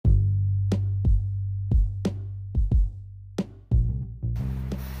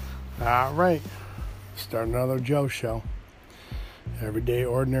All right, start another Joe show. Everyday,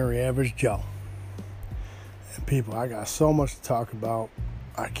 ordinary, average Joe. And people, I got so much to talk about,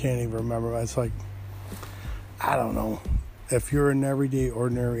 I can't even remember. It's like, I don't know. If you're an everyday,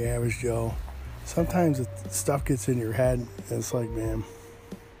 ordinary, average Joe, sometimes stuff gets in your head, and it's like, man,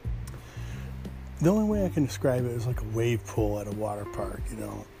 the only way I can describe it is like a wave pool at a water park, you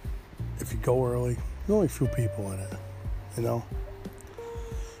know. If you go early, there's only a few people in it, you know.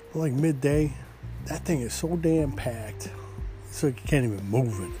 But like midday, that thing is so damn packed, it's like you can't even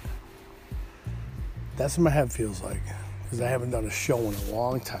move it. That's what my head feels like, because I haven't done a show in a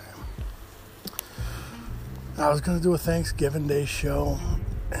long time. I was going to do a Thanksgiving Day show,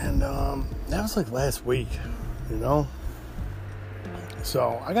 and that was like last week, you know.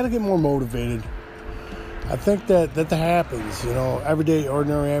 So I got to get more motivated. I think that happens, you know, everyday,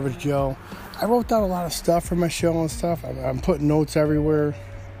 ordinary, average Joe. I wrote down a lot of stuff for my show and stuff. I'm putting notes everywhere.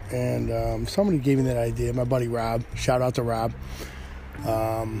 And somebody gave me that idea, my buddy Rob. Shout out to Rob.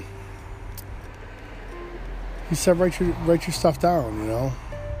 He said, write your stuff down, you know,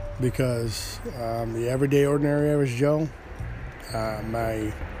 because the everyday, ordinary, average Joe,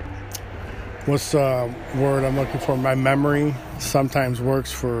 what's the word I'm looking for? My memory sometimes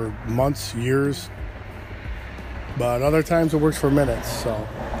works for months, years, but other times it works for minutes. So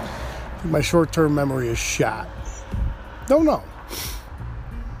my short-term memory is shot. Don't know.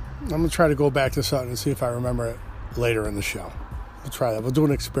 I'm going to try to go back to something and see if I remember it later in the show. We'll try that. We'll do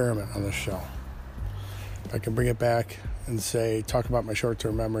an experiment on this show. If I can bring it back and talk about my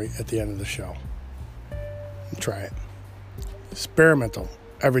short-term memory at the end of the show. Try it. Experimental,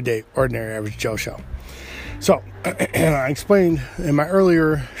 everyday, ordinary, average Joe show. So, I explained in my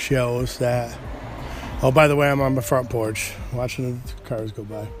earlier shows that, oh, by the way, I'm on my front porch watching the cars go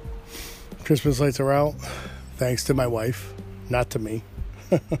by. Christmas lights are out, thanks to my wife, not to me.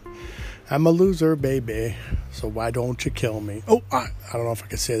 I'm a loser, baby, so why don't you kill me? Oh, I don't know if I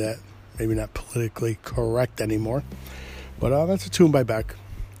can say that. Maybe not politically correct anymore. But that's a tune by Beck.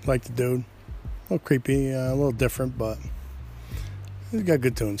 Like the dude. A little creepy, a little different, but he's got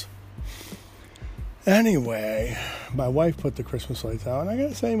good tunes. Anyway, my wife put the Christmas lights out, and I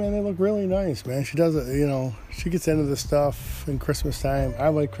gotta say, man, they look really nice, man. She does it, you know, she gets into this stuff in Christmas time. I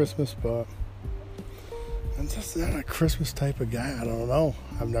like Christmas, but I'm just not a Christmas type of guy. I don't know.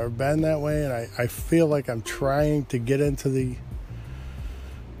 I've never been that way, and I feel like I'm trying to get into the,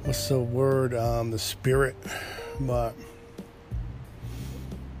 what's the word, the spirit, but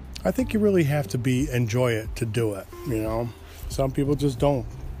I think you really have to enjoy it to do it, you know. Some people just don't.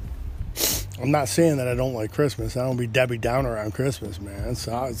 I'm not saying that I don't like Christmas. I don't be Debbie Downer on Christmas, man. It's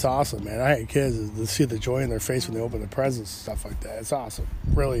awesome, man. I hate kids to see the joy in their face when they open the presents and stuff like that. It's awesome.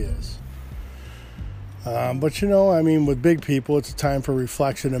 It really is. But, you know, I mean, with big people, it's a time for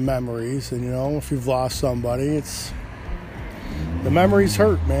reflection and memories. And, you know, if you've lost somebody, the memories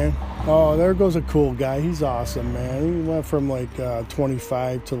hurt, man. Oh, there goes a cool guy. He's awesome, man. He went from,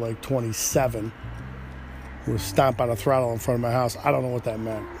 25 to, 27. He was stomped on a throttle in front of my house. I don't know what that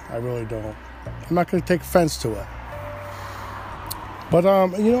meant. I really don't. I'm not going to take offense to it. But,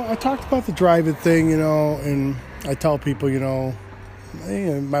 you know, I talked about the driving thing, you know, and I tell people, you know,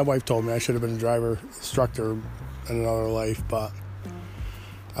 my wife told me I should have been a driver instructor in another life, but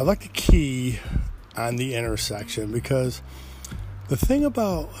I like to key on the intersection, because the thing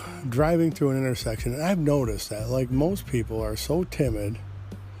about driving through an intersection, and I've noticed that, like, most people are so timid.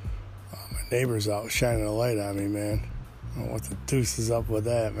 My neighbor's out shining a light on me, man. I don't know what the deuce is up with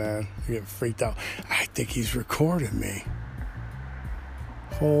that, man. I get freaked out. I think he's recording me.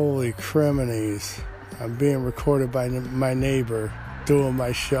 Holy criminies. I'm being recorded by my neighbor doing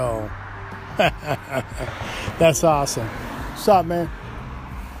my show. That's awesome. What's up, man?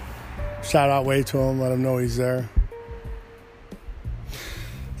 Shout out, wave to him, let him know he's there.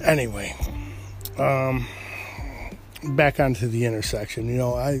 Anyway, back onto the intersection. You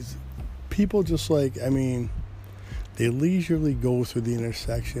know, people just they leisurely go through the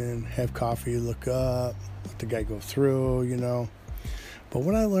intersection, have coffee, look up, let the guy go through, you know. But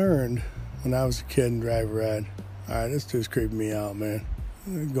what I learned when I was a kid in driver ed, all right, this dude's creeping me out, man.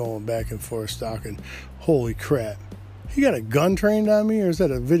 Going back and forth, stalking. Holy crap. He got a gun trained on me, or is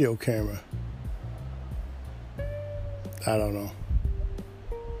that a video camera? I don't know.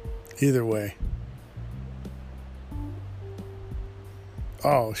 Either way.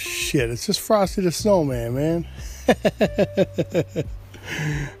 Oh, shit. It's just Frosty the Snowman, man.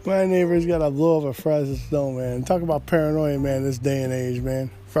 My neighbor's got a blow of a Frosty the Snowman. Talk about paranoia, man, this day and age,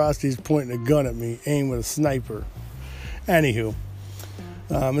 man. Frosty's pointing a gun at me, aimed with a sniper. Anywho.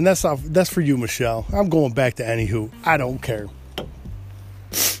 And that's for you, Michelle. I'm going back to anywho. I don't care.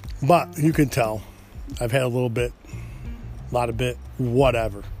 But you can tell I've had a lot of bit,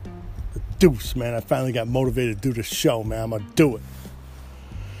 whatever. The deuce, man. I finally got motivated to do this show, man. I'm going to do it.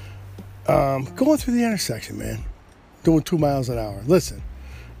 Going through the intersection, man. Doing 2 miles an hour. Listen,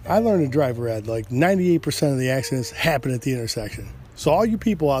 I learned to drive red. Like 98% of the accidents happen at the intersection. So all you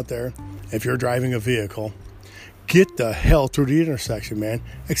people out there, if you're driving a vehicle, get the hell through the intersection, man.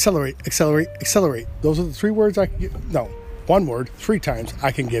 Accelerate, accelerate, accelerate. Those are the 3 words I can give. No, 1 word, 3 times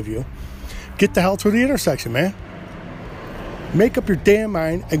I can give you. Get the hell through the intersection, man. Make up your damn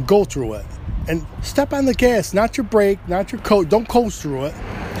mind and go through it. And step on the gas, not your brake, not your coat. Don't coast through it.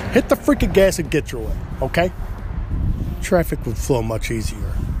 Hit the freaking gas and get through it, okay? Traffic would flow much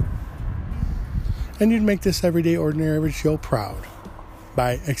easier. And you'd make this everyday, ordinary, average Joe proud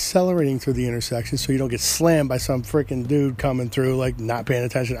by accelerating through the intersection so you don't get slammed by some freaking dude coming through, like not paying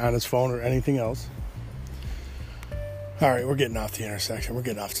attention on his phone or anything else. All right, we're getting off the intersection. We're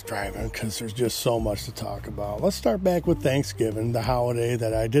getting off the driving because there's just so much to talk about. Let's start back with Thanksgiving, the holiday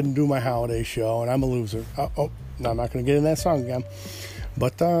that I didn't do my holiday show, and I'm a loser. No, I'm not going to get in that song again.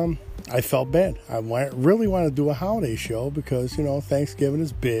 But I felt bad. I really want to do a holiday show because, you know, Thanksgiving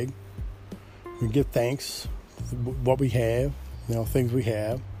is big. We give thanks for what we have, you know, things we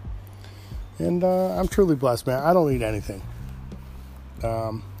have. And I'm truly blessed, man. I don't need anything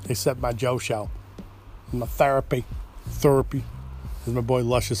except my Joe show, my therapy, as my boy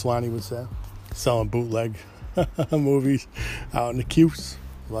Luscious Lonnie would say. Selling bootleg movies out in the queues.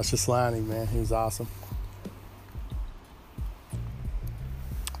 Luscious Lonnie, man, he was awesome.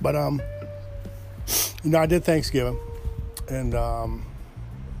 But, you know, I did Thanksgiving, and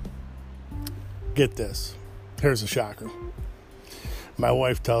get this. Here's a shocker. My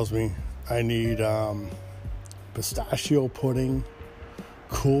wife tells me I need pistachio pudding,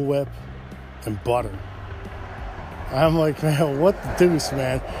 Cool Whip, and butter. I'm like, man, what the deuce,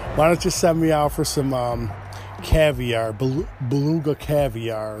 man? Why don't you send me out for some caviar, beluga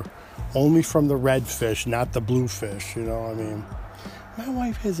caviar, only from the red fish, not the blue fish, you know what I mean? My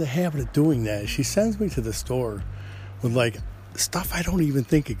wife has a habit of doing that. She sends me to the store with, like, stuff I don't even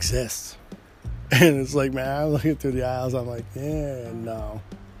think exists. And it's like, man, I'm looking through the aisles. I'm like, yeah, no.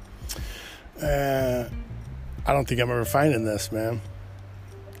 I don't think I'm ever finding this, man.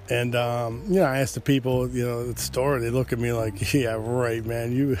 And, you know, I asked the people, you know, at the store. They look at me like, yeah, right,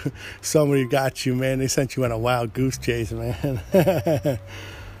 man. Somebody got you, man. They sent you on a wild goose chase, man.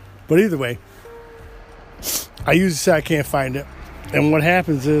 But either way, I usually say I can't find it. And what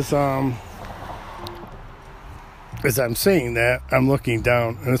happens is, as I'm saying that, I'm looking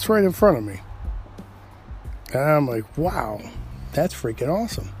down, and it's right in front of me. And I'm like, wow, that's freaking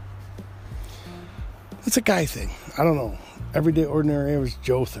awesome. It's a guy thing. I don't know. Everyday, ordinary, average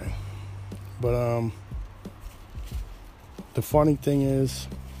Joe thing. But the funny thing is,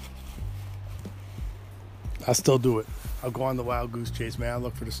 I still do it. I'll go on the wild goose chase, man. I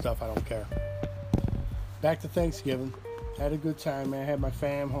look for the stuff. I don't care. Back to Thanksgiving. Had a good time, man. Had my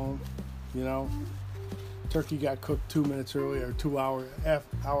fam home, you know. Turkey got cooked 2 minutes early, or hour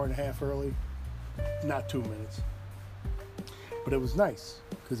and a half early. Not 2 minutes. But it was nice,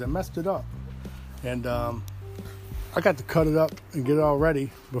 because I messed it up. And I got to cut it up and get it all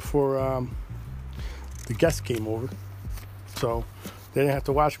ready before the guests came over. So they didn't have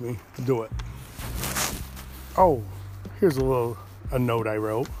to watch me do it. Oh, here's a note I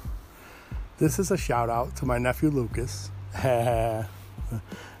wrote. This is a shout out to my nephew Lucas,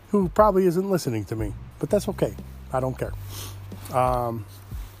 who probably isn't listening to me, but that's okay. I don't care. I'm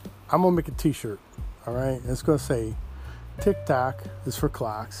gonna make a t-shirt. All right, it's gonna say TikTok is for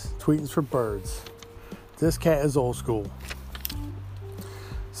clocks, tweeting's for birds. This cat is old school.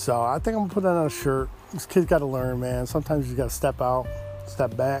 So I think I'm gonna put that on a shirt. This kid's got to learn, man. Sometimes you got to step out,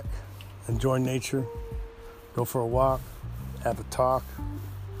 step back, enjoy nature, go for a walk, have a talk.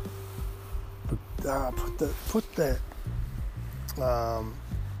 But put that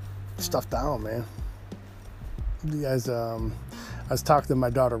stuff down, man. You guys, I was talking to my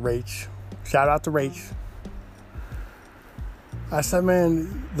daughter Rach. Shout out to Rach. I said,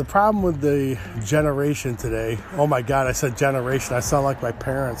 man, the problem with the generation today, oh my God, I said generation. I sound like my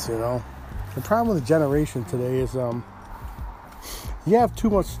parents, you know. The problem with the generation today is you have too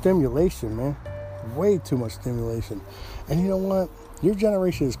much stimulation, man. Way too much stimulation. And you know what? Your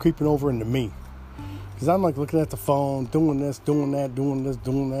generation is creeping over into me. Because I'm like looking at the phone, doing this, doing that, doing this,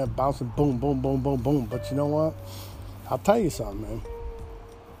 doing that, bouncing, boom, boom, boom, boom, boom. But you know what? I'll tell you something, man.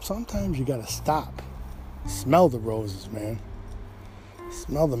 Sometimes you got to stop. Smell the roses, man.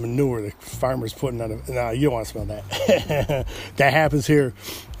 Smell the manure the farmer's putting on it. No, you don't want to smell that. That happens here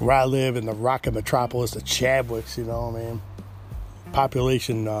where I live in the rocket metropolis of Chadwicks, you know what I mean?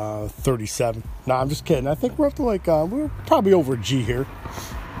 Population 37. No, I'm just kidding. I think we're up to like, we're probably over G here.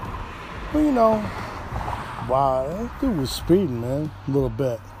 But you know, wow, that dude was speeding, man, a little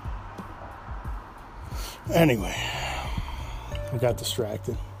bit. Anyway, I got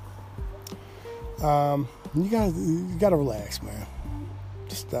distracted. You gotta relax, man.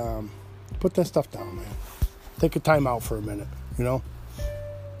 Just put that stuff down, man. Take a time out for a minute, you know.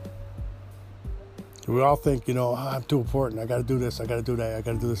 We all think, you know, I'm too important. I got to do this. I got to do that. I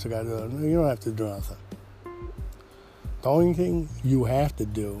got to do this. I got to do that. You don't have to do nothing. The only thing you have to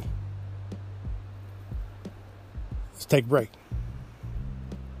do is take a break.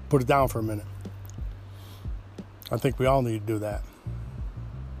 Put it down for a minute. I think we all need to do that.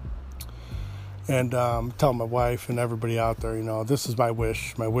 And tell my wife and everybody out there, you know, this is my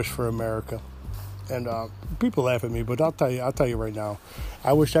wish for America. And people laugh at me, but I'll tell you right now,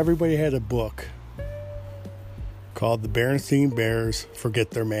 I wish everybody had a book called The Berenstain Bears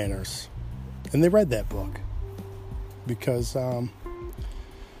Forget Their Manners. And they read that book. Because, you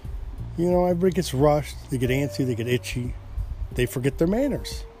know, everybody gets rushed, they get antsy, they get itchy, they forget their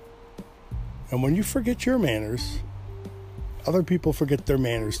manners. And when you forget your manners, other people forget their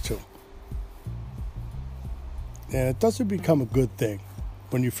manners too. And it doesn't become a good thing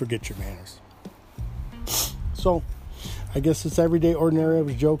when you forget your manners. So, I guess it's everyday, ordinary,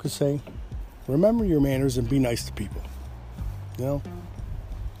 average Joe could say, remember your manners and be nice to people, you know.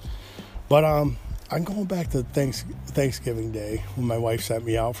 But I'm going back to Thanksgiving Day when my wife sent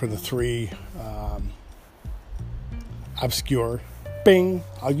me out for the 3 obscure,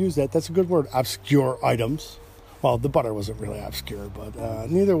 I'll use that. That's a good word. Obscure items. Well, the butter wasn't really obscure, but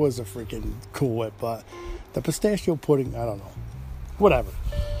neither was the freaking Cool Whip. But the pistachio pudding, I don't know. Whatever.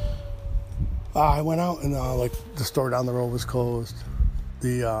 I went out and like the store down the road was closed.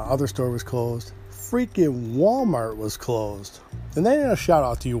 The other store was closed. Freaking Walmart was closed. And they didn't shout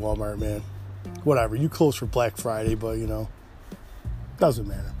out to you, Walmart, man. Whatever. You closed for Black Friday, but, you know, doesn't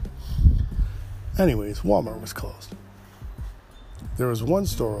matter. Anyways, Walmart was closed. There was one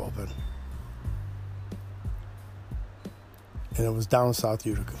store open. And it was down in South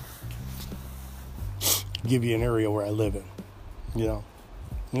Utica. Give you an area where I live in, you know.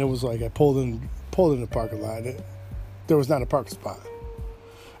 And it was like I pulled in the parking lot. There was not a parking spot.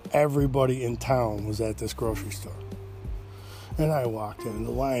 Everybody in town was at this grocery store. And I walked in, and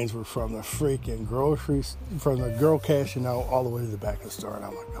the lines were from the freaking groceries, from the girl cashing out all the way to the back of the store. And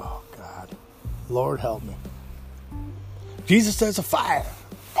I'm like, oh, God, Lord help me. Jesus says a fire.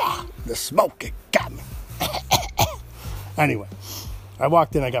 Ah, the smoke, it got me. Anyway, I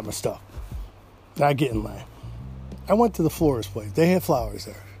walked in, I got my stuff. I get in line. I went to the florist place. They had flowers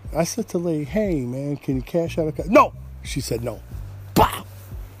there. I said to the lady, hey, man, can you cash out a car? No! She said no. Bah!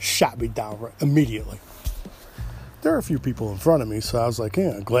 Shot me down right immediately. There were a few people in front of me, so I was like,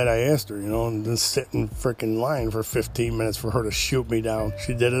 yeah, glad I asked her, you know, and then sit in freaking line for 15 minutes for her to shoot me down.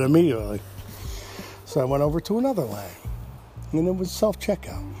 She did it immediately. So I went over to another line, and it was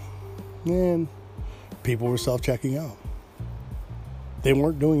self-checkout. And people were self-checking out. They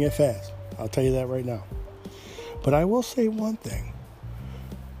weren't doing it fast. I'll tell you that right now. But I will say one thing.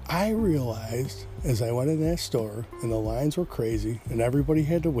 I realized as I went in that store and the lines were crazy and everybody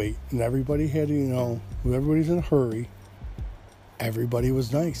had to wait and everybody had to, you know, everybody's in a hurry. Everybody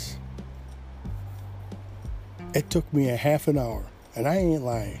was nice. It took me a half an hour, and I ain't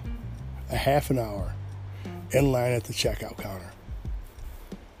lying, a half an hour in line at the checkout counter.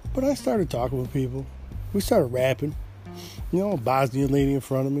 But I started talking with people. We started rapping. You know, a Bosnian lady in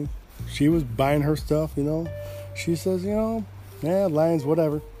front of me. She was buying her stuff, you know. She says, you know, yeah, lines,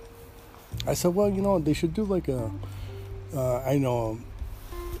 whatever. I said, well, you know, they should do like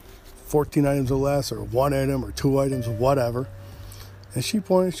 14 items or less, or 1 item, or 2 items, or whatever. And she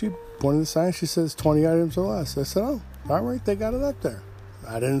pointed the sign. She says 20 items or less. I said, oh, all right, they got it up there.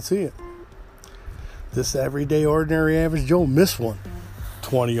 I didn't see it. This everyday, ordinary, average Joe missed one.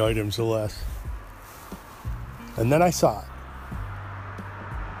 20 items or less. And then I saw it.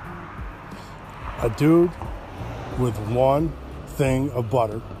 A dude with 1 thing of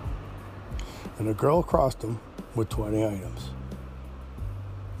butter and a girl across him with 20 items.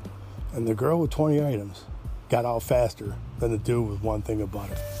 And the girl with 20 items got out faster than the dude with 1 thing of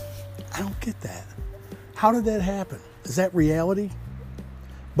butter. I don't get that. How did that happen? Is that reality?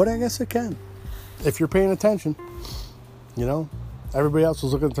 But I guess it can. If you're paying attention, you know. Everybody else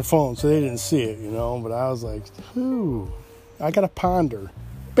was looking at their phone, so they didn't see it, you know. But I was like, ooh, I got to ponder.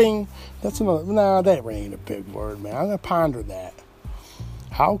 Bing. That's another, nah, that ain't a big word, man. I'm going to ponder that.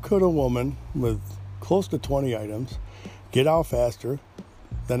 How could a woman with close to 20 items get out faster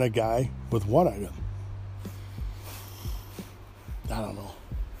than a guy with 1 item? I don't know.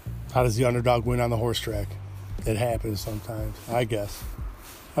 How does the underdog win on the horse track? It happens sometimes, I guess.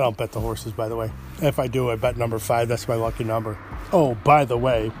 I don't bet the horses, by the way. If I do, I bet number 5. That's my lucky number. Oh, by the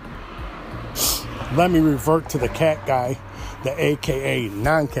way, let me revert to the cat guy, the AKA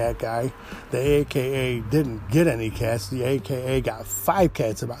non-cat guy. The AKA didn't get any cats. The AKA got 5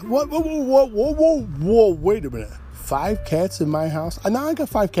 cats in my... Whoa, wait a minute. 5 cats in my house? Now I got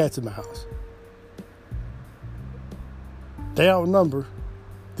 5 cats in my house. They outnumber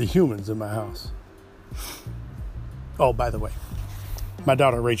the humans in my house. Oh, by the way, my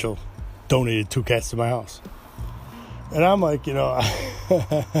daughter Rachel donated 2 cats to my house. And I'm like, I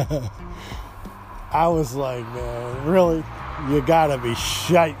was like, man, really? You gotta be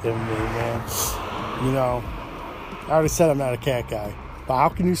shiting me, man. I already said I'm not a cat guy. But how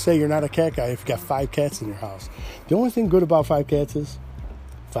can you say you're not a cat guy if you got 5 cats in your house? The only thing good about 5 cats is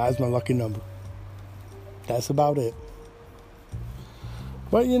 5's my lucky number. That's about it.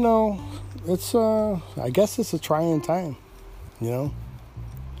 But, it's, I guess it's a trying time,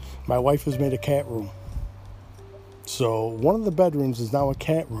 My wife has made a cat room. So one of the bedrooms is now a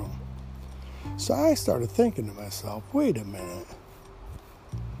cat room. So I started thinking to myself, wait a minute.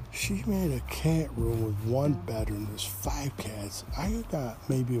 She made a cat room with 1 bedroom. There's 5 cats. I got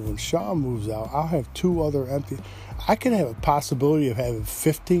maybe when Sean moves out, I'll have 2 other empty. I could have a possibility of having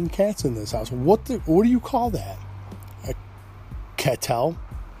 15 cats in this house. What do you call that? A catel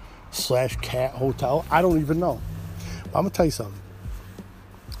 / cat hotel? I don't even know. But I'm going to tell you something.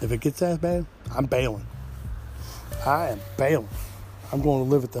 If it gets that bad, I'm bailing. I am bailing. I'm going to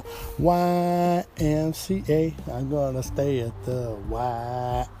live at the YMCA. I'm going to stay at the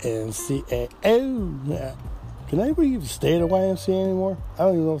YMCA. Oh, yeah. Can anybody even stay at a YMCA anymore? I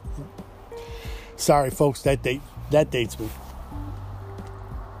don't even know. Sorry, folks, that dates me.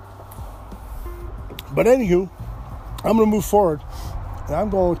 But anywho, I'm going to move forward. And I'm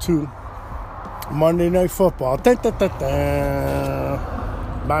going to Monday Night Football.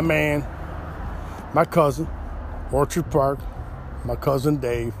 My man, my cousin, Orchard Park, my cousin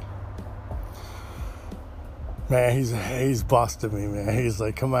Dave. Man, he's busting me, man. He's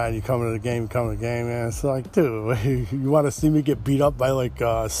like, come on, you coming to the game, man. It's like, dude, you want to see me get beat up by like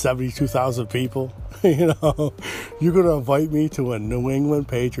 72,000 people? You're going to invite me to a New England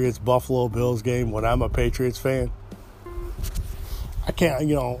Patriots Buffalo Bills game when I'm a Patriots fan? I can't,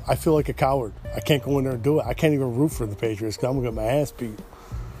 I feel like a coward. I can't go in there and do it. I can't even root for the Patriots because I'm going to get my ass beat.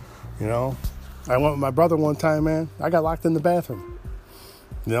 I went with my brother one time, man. I got locked in the bathroom.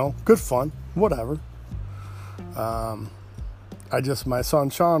 Good fun. Whatever. My son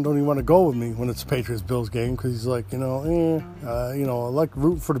Sean don't even want to go with me when it's a Patriots-Bills game because he's like, I like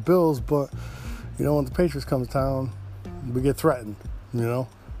rooting for the Bills, but, when the Patriots come to town, we get threatened,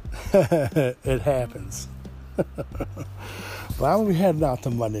 It happens. But I'm going to be heading out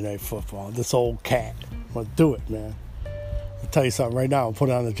to Monday Night Football. This old cat. I'm going to do it, man. I'll tell you something right now. I'll put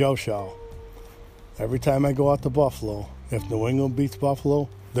it on the Joe Show. Every time I go out to Buffalo, if New England beats Buffalo,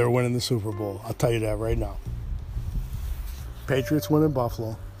 they're winning the Super Bowl. I'll tell you that right now. Patriots win in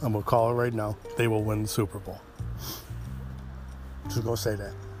Buffalo. I'm going to call it right now. They will win the Super Bowl. Just going to say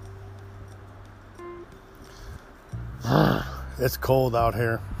that. It's cold out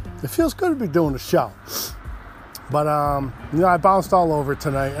here. It feels good to be doing the show. But, I bounced all over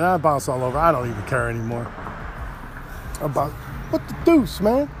tonight, and I bounced all over. I don't even care anymore. What the deuce,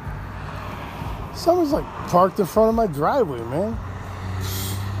 man? Someone's, parked in front of my driveway, man.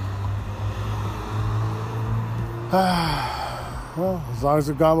 Well, as long as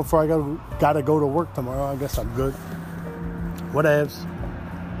they're gone before I gotta go to work tomorrow, I guess I'm good. Whatevs.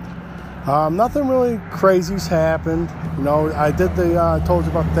 Nothing really crazy's happened. I did I told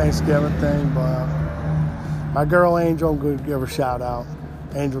you about the Thanksgiving thing, but my girl Angel, I'm going to give her a shout out.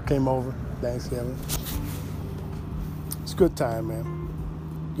 Angel came over Thanksgiving. It's a good time,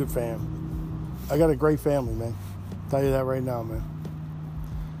 man. Good fam. I got a great family, man. I'll tell you that right now, man.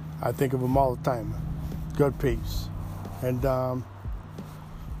 I think of them all the time, man. Good peeps. And,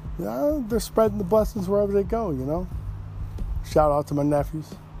 they're spreading the blessings wherever they go, Shout out to my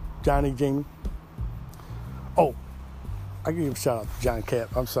nephews, Johnny, Jamie. Oh, I can give a shout out to John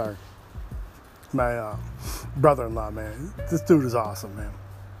Cap. I'm sorry. My brother-in-law, man. This dude is awesome, man.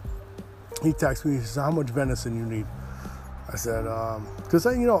 He texted me, he says, how much venison you need? I said, because,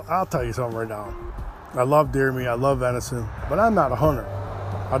 I'll tell you something right now. I love deer meat, I love venison, but I'm not a hunter.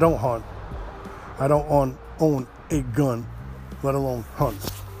 I don't hunt. I don't own a gun, let alone hunt.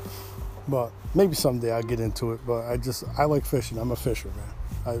 But maybe someday I'll get into it, but I like fishing. I'm a fisher, man.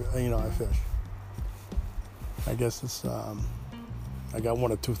 I fish. I guess it's, I got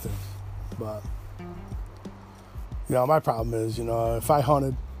one or two things. But, My problem is, if I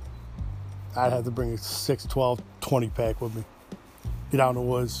hunted, I'd have to bring a 6, 12, 20 pack with me. Get out in the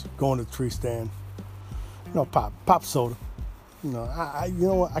woods, go in the tree stand. Pop soda. You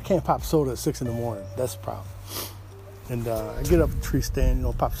know what? I can't pop soda at 6 in the morning. That's the problem. And I get up at the tree stand,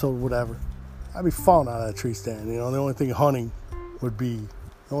 pop soda, whatever. I'd be falling out of that tree stand. The only thing hunting would be,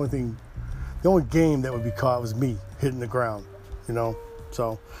 the only game that would be caught was me hitting the ground,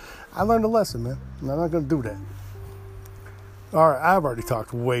 So I learned a lesson, man. I'm not going to do that. All right, I've already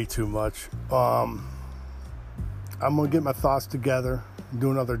talked way too much. I'm going to get my thoughts together,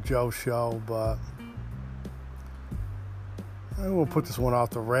 do another Joe show, but I'm going to put this one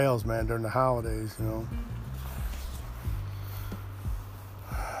off the rails, man, during the holidays,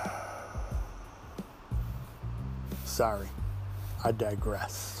 Sorry, I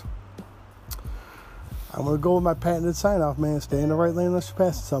digress. I'm going to go with my patented sign-off, man. Stay in the right lane unless you're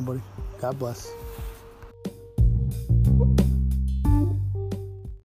passing somebody. God bless.